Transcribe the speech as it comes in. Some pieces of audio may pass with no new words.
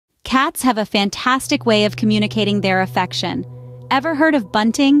Cats have a fantastic way of communicating their affection. Ever heard of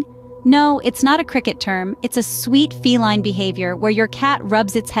bunting? No, it's not a cricket term, it's a sweet feline behavior where your cat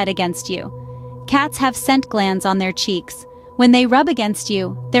rubs its head against you. Cats have scent glands on their cheeks. When they rub against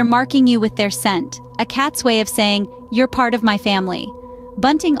you, they're marking you with their scent, a cat's way of saying, "You're part of my family."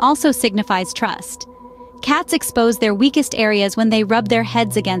 Bunting also signifies trust. Cats expose their weakest areas when they rub their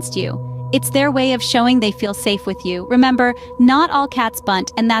heads against you. It's their way of showing they feel safe with you. Remember, not all cats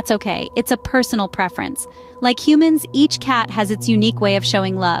bunt, and that's okay. It's a personal preference. Like humans, each cat has its unique way of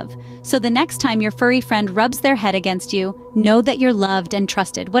showing love. So the next time your furry friend rubs their head against you, know that you're loved and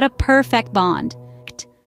trusted. What a perfect bond.